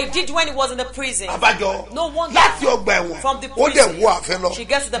ẹ̀wọ̀n That he did when he was in the prison. abájọ No wonder. láti ọgbà ẹ̀wọ̀n From the ó dẹ̀ prison. wo àfẹ́ lọ She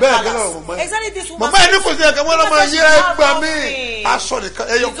gets to the bẹ́ẹ̀ palace. gẹ́lẹ́ ọ̀rọ̀ mọ́ ẹ̀. Exactly this woman. màmá ẹni kò sí ẹ̀ka mọ́ lọ́mọ Because she yẹ have gbà mí nothing. aṣọ nìkan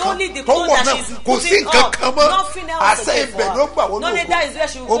ẹyọ It's kan only the tó clothes wọ̀ that náà she's kò sí putting nǹkan on. kan mọ́ Nothing else àṣẹ to ibẹ̀ for. ló gbà wọ́n None of that is where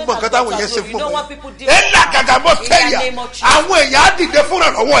she will ó go mọ nǹkan táwọn yẹn ṣe You fún know mi what people did. ẹ̀ là gàgà mọ́ In the tẹ́yà name of Jesus. àwọn èèyàn á dìde fúnra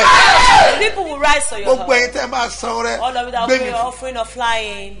lọ́wọ́ ẹ̀ People will rise for your gbogbo help. ẹ̀yin tẹ́ máa san rẹ All of it that gbé mi offering, fún offering or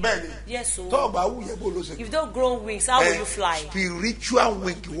flying. bẹ́ẹ̀ni Yes, so. tó ọba awù yẹ bó ló ṣe If you don't grow wings, how will you fly? spiritual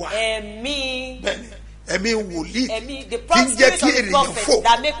wing wa Me, bẹ́ẹ̀ni ẹ̀mí wòlíì the tí ń jẹ́ spirit kí of the ènìyàn prophet fò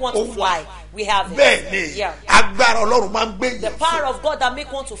that make one ó to wà. fly. We have it. bẹ́ẹ̀ni Yeah. agbára ọlọ́run máa ń gbé The èèyàn power fò of God that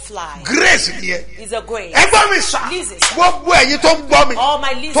make one to fly grace nìyẹn is a grace. ẹgbọ́n mi sà Listen, sir. gbogbo ẹ̀yin tó ń gbọ́ mi All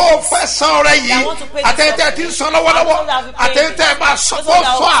my listeners tó fẹ́ san ọrẹ that yìí want to pay this àtẹ̀yìntẹ̀ tí ń san lọ́wọ́lọ́wọ́ offering, those that have been àtẹ̀yìntẹ̀ máa sọ those fún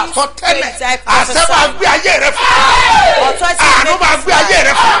that sọ have àsọtẹ́lẹ̀ paid, I àṣẹ prophesy. máa gbé ayé rẹ fún Authority àánú make máa you gbé fly. ayé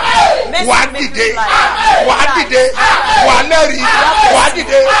rẹ fún Mercy wà á make you dìde fly. wà á dìde wà á lẹ́rìí wà á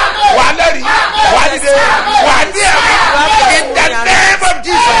dìde wà á lẹ́rìí wà á dìde wà á ní ẹ̀rí in the name of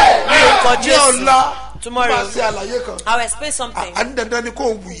Jesus ní ọ̀la Tomorrow, máa ṣe àlàyé kan I will explain something. à ń dandan ni kò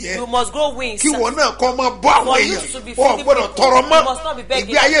wù yẹ You must grow wings. kí wọn náà kọ́ máa bọ́ àwọn For you èèyàn to be wọn feeding gbọ́dọ̀ people, tọrọ you mọ́ must not be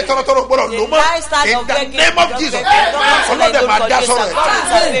begging ìgbé ayé people. tọrọtọrọ gbọ́dọ̀ The lò mọ́ lifestyle in of the begging, name of of Jesus begging, don't want to let ọlọ́dẹ go máa for dá Jesus. sọ̀rọ̀ God is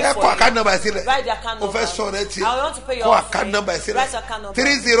pay ẹ̀ for kọ́ you. àká nọ́mbà sílẹ̀ Write the account o fẹ́ number. sọ̀rọ̀ ẹ tiẹ̀ I want to pay your kọ́ àká offering. nọ́mbà sílẹ̀ Write your account number.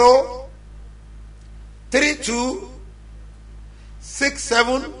 30 32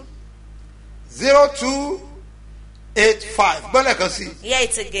 67 02 85 gbọ́dọ̀ kan sí Hear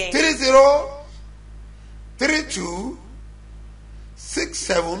it again. 30 32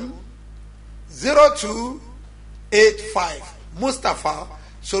 67 02 85 Mustapha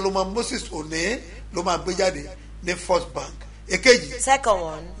Solomon Moses One ló máa gbé jáde ní First Bank èkejì Second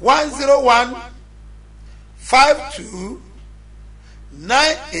one. 101 52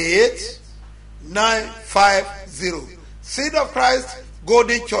 98 950 Seed of Christ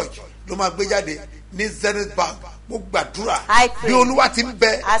Golden Church ló máa gbé jáde ní Zenith Bank mo gbàdúrà I pray. bí olúwa ti ń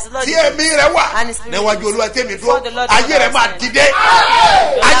bẹ As the Lord tí is. ẹ̀mí rẹ wà And his spirit níwájú is. olúwa tí èmi Before dúró the Lord ayé rẹ is. máa dìde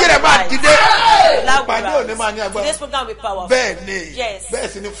ayé rẹ máa dìde ìpàdé òní máa ní agbára Today's program will be powerful. bẹ́ẹ̀ ni Yes. bẹ́ẹ̀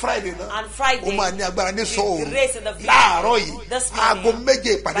sì ni Friday náà And Friday, ó máa ní agbára ní sọ́ọ̀rù grace in the video. láàárọ̀ yìí This morning, aago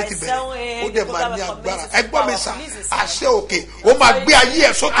méje ìpàdé by ti 7 bẹ̀rẹ̀ a.m. ó dẹ̀ the máa ní program agbára commences ẹgbọ́n mi with sà power. Please, sir. àṣẹ òkè ó máa gbé ayé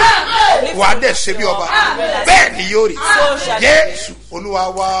ẹ̀ sókè wà á dẹ̀ ṣe bí ọba bẹ́ẹ̀ ni yóò rí So shall it be. Jésù olúwa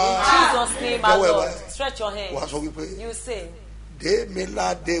wá In Jesus' name, our Lọ́wọ́ ẹ̀ Lord. báyìí. Stretch your hand. wàá sọ wípé You say,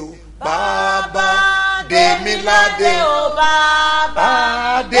 Démiládé o bàbá Démiládé o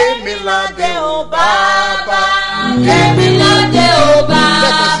bàbá. Démiládé o bàbá Démiládé o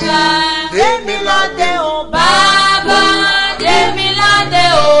lẹ́ẹ̀kan sí bàbá. Démiládé o Bàbá. Démiládé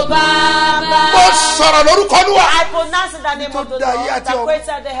o bàbá. mo sọ̀rọ̀ lórúkọ Olúwa I pronounce in the name of the tó dá ayé Lord àti that ọ̀run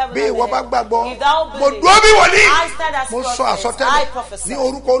created the heaven bí ìwọ and bá earth. gbàgbọ́ If thou mo believe, dúró bí wòlíì I stand as mo sọ prophet. I àsọtẹ́lẹ̀ prophesy. ní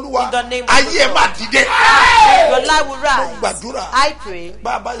orúkọ Olúwa In the name of ayé the ẹ̀ máa dìde Your life will rise. gbàdúrà I pray.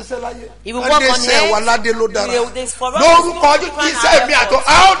 bá a bá ṣiṣẹ́ láyé If you walk on ẹ̀dẹ́sẹ̀ wà earth, ládé ló dára you will- for us lórúkọ to ọdún crown iṣẹ́ our mi àtọ efforts.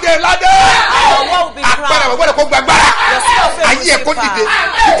 àódé ládé Our work will be àpẹẹrẹ crowned. àgbẹ̀gbẹ̀ kó gbàgbára Your spirit of faith ayé ẹ̀ will kó be dìde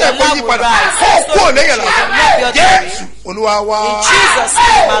found. títẹ̀ Your kó love yí will padà rise. kó kú òléyìn Will lásán not be your Jésù Olúwa wá In Jesus'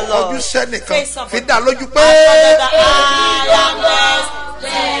 name, my Lord. ojú sẹ́nìkan Face somebody. fi dá lójú pé I am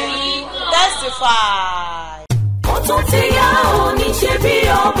blessed. Testify. ó tún ti yá òní ṣe bí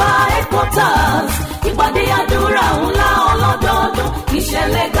ọba headquarters ìpàdé àdúrà ńlá ọlọ́dọọdún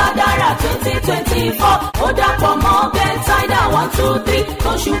ìṣẹ̀lẹ̀ gàdára 2024 ó dàpọ̀ mọ́ bẹ́ńtáìdà 123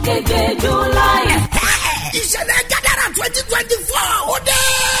 oṣù keje July. ìṣẹ̀lẹ̀ gádàrà 2024 ó dé.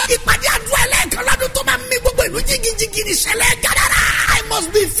 ìpàdé àdúrà ẹlẹ́ẹ̀kan lọ́dún tó máa ń mì gbogbo ìlú jìgìjìgì ní ìṣẹ̀lẹ̀ gádàrà. I must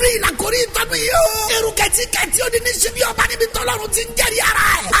be free làkórí ìtọ́nu yìí o. èrò kẹ̀tíkẹ̀tí ó di ní ṣe bí ọba níbi tọ́lọ́run ti ń jẹ́rìí ara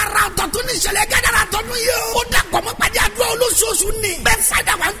ẹ̀. ara ọ̀tọ̀ tó ní ìṣẹ̀lẹ̀ gádàrà tọ́nu yìí o. ó dàpọ̀ mọ́ pàdé àdúrà olóṣooṣù ni.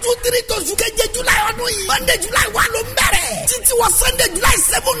 bẹ́ẹ̀fàdà 123 tó oṣù keje July ọdún yìí. Monday July 1 ló ń bẹ̀rẹ̀. títí wọ Sunday July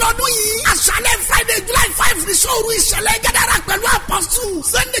 7 ọdún yìí. àṣálẹ́ Friday July 5 ní sóòru ìṣẹ̀lẹ̀ gádàrà pẹ̀lú àpọ̀sù.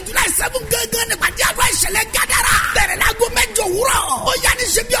 Sunday July 7 gángan ní pàdé àdúrà ìṣẹ̀lẹ̀ gádàrà. bẹ̀rẹ̀ láago 8 òwúrọ̀. ó yá ní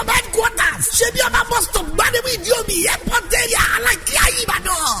ṣe bí ọba headquarters. ṣe bí ọba bus stop gbademu ìdíomi airport area alákíá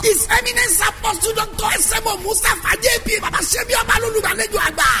Ìbàdàn. His Eminence Apostle Dr. S.M.O. Mustapha JP Babasebioba lólùgbàlejò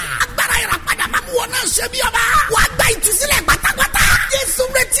àgbà. agbára ìràpadà máa mú Babasebioba. Wàá gba ìtúsílẹ̀ pátápátá. Jésù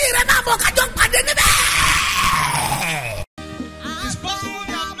retí rẹ̀ máa bọ̀ kájọ pàdé níbẹ̀. It's possible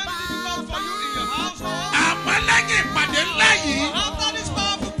they have made it difficult for you in your household. Àmọ́ lẹ́yìn ìpàdé ńlá yìí. After this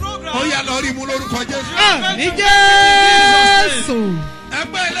powerful program. Ó yá lọ rí mú lórúkọ Jésù. Ní Jésù.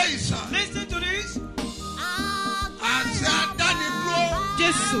 Ẹgbẹ́ eléyìí sá. Listen to this. Àṣẹ àdánidúró.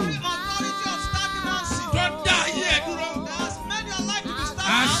 Jésù. Authority of stagnancy. Tó dá ayé ẹ dúró. That has made your life to be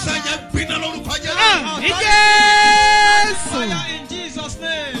stagnant. Àṣẹ yẹn gbiná lórúkọ Jésù. Ní Jésù. Fire in Jesus'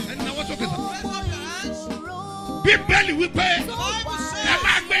 name. Ẹni náà wọ́n sókè sá. Raise up your hands. Bíbélì wípé The Bible says. ẹ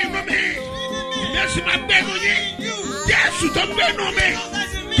máa gbé inú mi. Jésù máa gbé inú yín. Jésù tó gbé inú mi.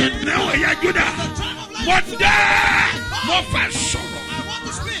 Kìnìún ẹ̀yà Júdà. Mo dá. Mo fẹ́ sọ̀rọ̀.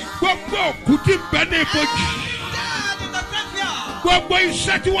 Gbogbo òkú tí ń bẹ ní ibojì. Gbogbo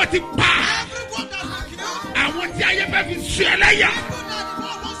iṣẹ́ tí wọ́n ti pa. Àwọn tí ayé bẹ́ẹ̀ fi ṣe ẹlẹ́yà.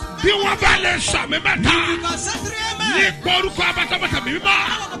 Bí wọ́n bá lè sàmì mẹ́ta. Ní orúkọ abatabata mi mọ́.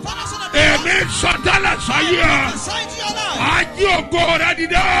 Èmi sọtẹ́lẹ̀ sáyé ẹ̀. Ají ògo rẹ̀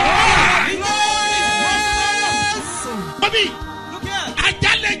dìde. Bọ́bí,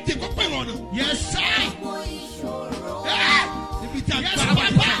 ajá lè jẹ kó pè wọ̀nà. Yes sir. Ibi tí a gbà wá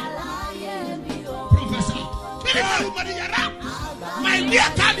bá. Professor. Everybody around. My dear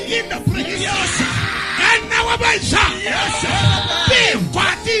Kali in the place. Yes. And now what I say? Yes. Be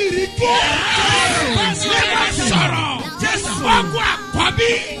party riko. Never sorrow. Yes. Ogwa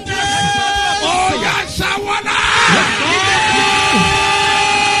kwabi. Oh yes, I wanna.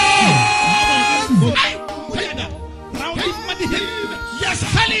 Yes,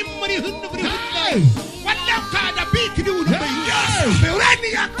 Salim money hundu bri hundu. Wala kada big du hundu. Yes. Berani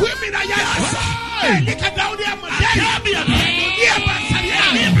ya kwimi na yes. Nikadaudi ya madai. Dia basaria.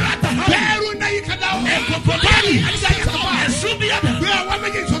 Peru na ikadau. Bali. Esubia. Bia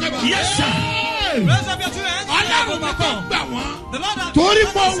wameji sogeba. Yes sir. Raise up your two hands. Allah ko gbà wọ́n. The Lord has Torí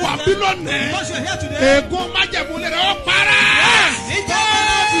mo wà bí lónìí. because you're here today. Ègún májẹ̀mú lè rẹ̀ ó para. It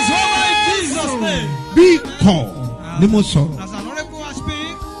is over in Jesus' name. Bí ikọ̀ ni mo sọ̀rọ̀. As an oracle I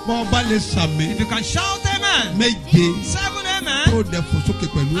speak, Bọ́ ọba lè sàmì. if you can shout amen. Méje. 7 amen. Tó dẹ̀ fò sókè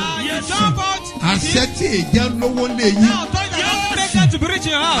pẹ̀lú. You jump out. Àṣẹ tí èjẹ́ lówó lè yí. Now, authority that doesn't make them to be rich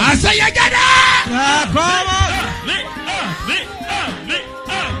in your house. Àṣẹ yẹn jáde. Come on.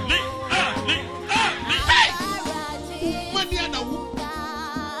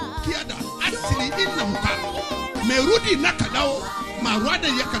 Merudi nakadao marwada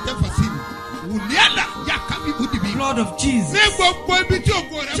yakata fasini uliala yakami udibi. Blood of Jesus. Ne gbogbo ibi tí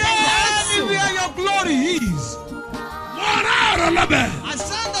ògo rẹ̀ bá wà. Tell me where your glory is. Mọ̀rá ọ̀rọ̀ lọ́bẹ̀. I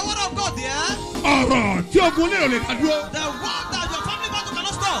send the word of God there. Ọ̀rọ̀ tí ogun lè lè ká dúró. The word that your family battle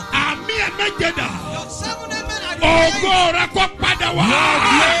cannot stop. Àmì ẹ̀mẹ́jẹ̀dà. Your 7 amen and Ògo rẹ̀ kó padà wá.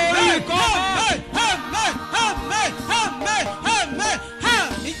 glory come. Hey,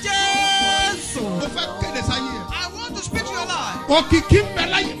 in Jesus. Mo fẹ́ kéde sáyé ẹ̀. I want to speak to your life. Òkìkí ń bẹ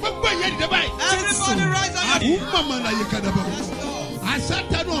láyé gbogbo ẹ̀yẹ ìdè báyìí. Everybody rise up. Àbú màmá láyé kadàbọ̀. Àṣẹ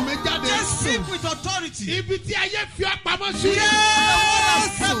tẹnu mi jáde. Just speak with authority. Ibi tí ayé fi ọ́ pamọ́ sí. Yeah, the word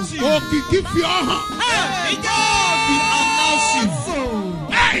has kept you. Òkìkí fi ọ́ hàn. Hey, God will announce you.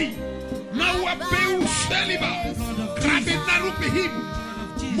 Hey! Now what be you seliba? Grabe naru behim.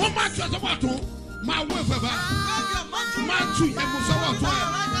 Mo ma tu asawa tun. Ma wo efeba. Ma tu ye mo sawa tun.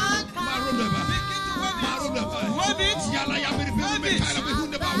 Ma ro leba. Ma ro leba. Yala ya beri beri me kala be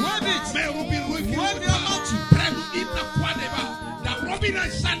hunde ba. Me ro bi ro ki. Prenu ina kwade ba. Da robina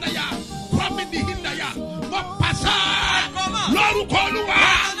sanda ya. Kwame di hinda ya. Mo pasa. Lórúkọ Olúwa.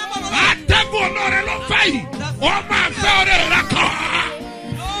 Atẹ́gùn olóore ló fẹ́ yìí. Ó máa fẹ́ ọ̀rẹ́ rẹ̀ kàn.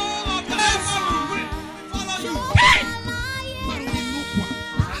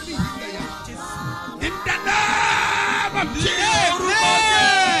 In the name of Jesus.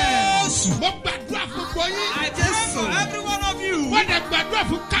 Mo gbàdúrà fún gbọ́yìn. I pray for every one of you. Wọ́n dẹ̀ gbàdúrà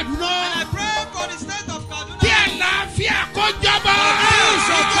fún Kaduna. I pray for the state of Kaduna. Kí àlàáfíà kó jọba.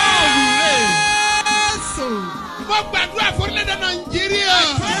 Mo gbàdúrà fún orílẹ̀-èdè Nàìjíríà. I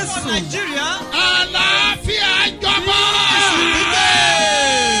pray for Nigeria. Àlàáfíà jọba.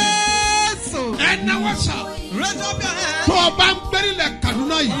 Ẹ̀nà wọ́n sọ. Raise up your hand. Tó o bá ń gbérílẹ̀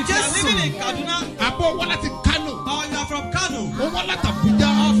Kaduna yìí. If you are living in Kaduna, Àbọ̀ wọ́n láti Kano. or you are from Kano, Ó wọ́n láti Abuja.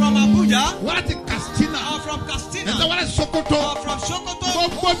 or from Abuja, Wọ́n láti Katsina. or from Katsina, Ẹ̀sẹ̀ wọ́n láti Sokoto. or from Sokoto,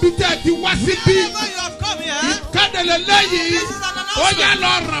 Gbogbo bí tẹ́ ẹ ti wá síbí. wherever you have come here, Ìkádẹ̀lẹ̀ lẹ́yìn. this is an Ó announcement. yà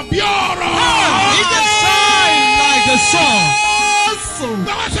lọ ràn bí ọ̀rọ̀. It can shine like the sun.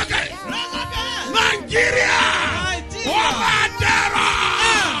 Gbọ́wọ́ sókè. Raise up your hand. Nàìjíríà. Ó máa dẹ̀rọ̀.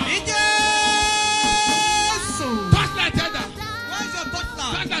 In Jesus. Tọ́sílẹ̀ tẹ́dà. Where's your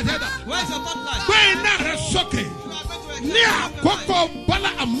touchline? Tọ́sílẹ̀ tẹ́dà. Where's your touchline? Gbé iná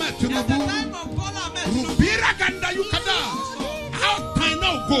Tinubu. Rubira Ganda Yukada. Out time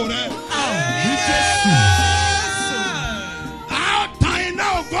now go there. Out time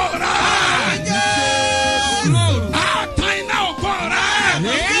now go there. Out time now go there.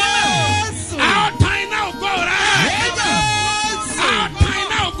 Out time now go there. Out time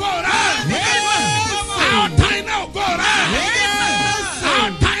now go there. Out time now go there.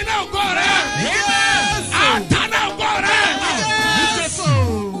 Out time now go there. Out time now go there.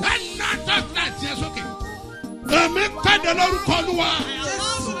 And not just that, yes, okay. Èmi kéde lórúkọ Olúwa.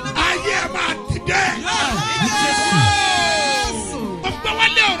 Ayé máa dìde. Ọgbọ́n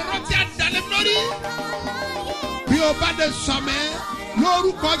wálé ọ̀rọ̀ tí a dalẹ̀ lórí. Bí o bá dé sọmẹ́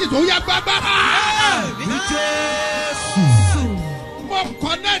lórúkọ Jésù, ó yá gbàgbára. Mo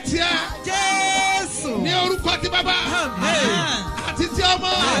kọ́nẹ́tì ẹ. Ní orúkọ ti Bàbá. Àti ti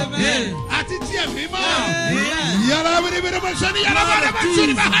Ọmọ. Àti ti Ẹ̀mí mọ́. Yàrá bìrìbìrì mo sọ ní yàrá bàrà bá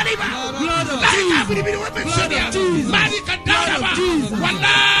sórí bá hàlì bá. Láyé bìrìbìrì wọ́n bẹ sọ ní yàrá. Mari ka dáadáa bá.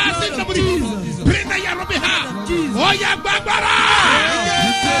 Wàlá sí nàbùrì. Pèrèndà yàrá mi ha. Ó yá gbàgbára.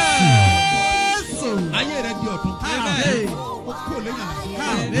 Ayé rẹ̀ di ọ̀tún. Ó kó lẹ́yìn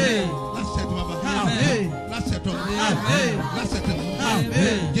àná. Lásẹ̀ tó bàbá. Lásẹ̀ tó. Lásẹ̀ tó.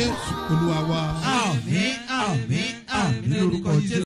 Jésù Olúwa wa. Àmín, àmín, àmín lórúkọ Jésù.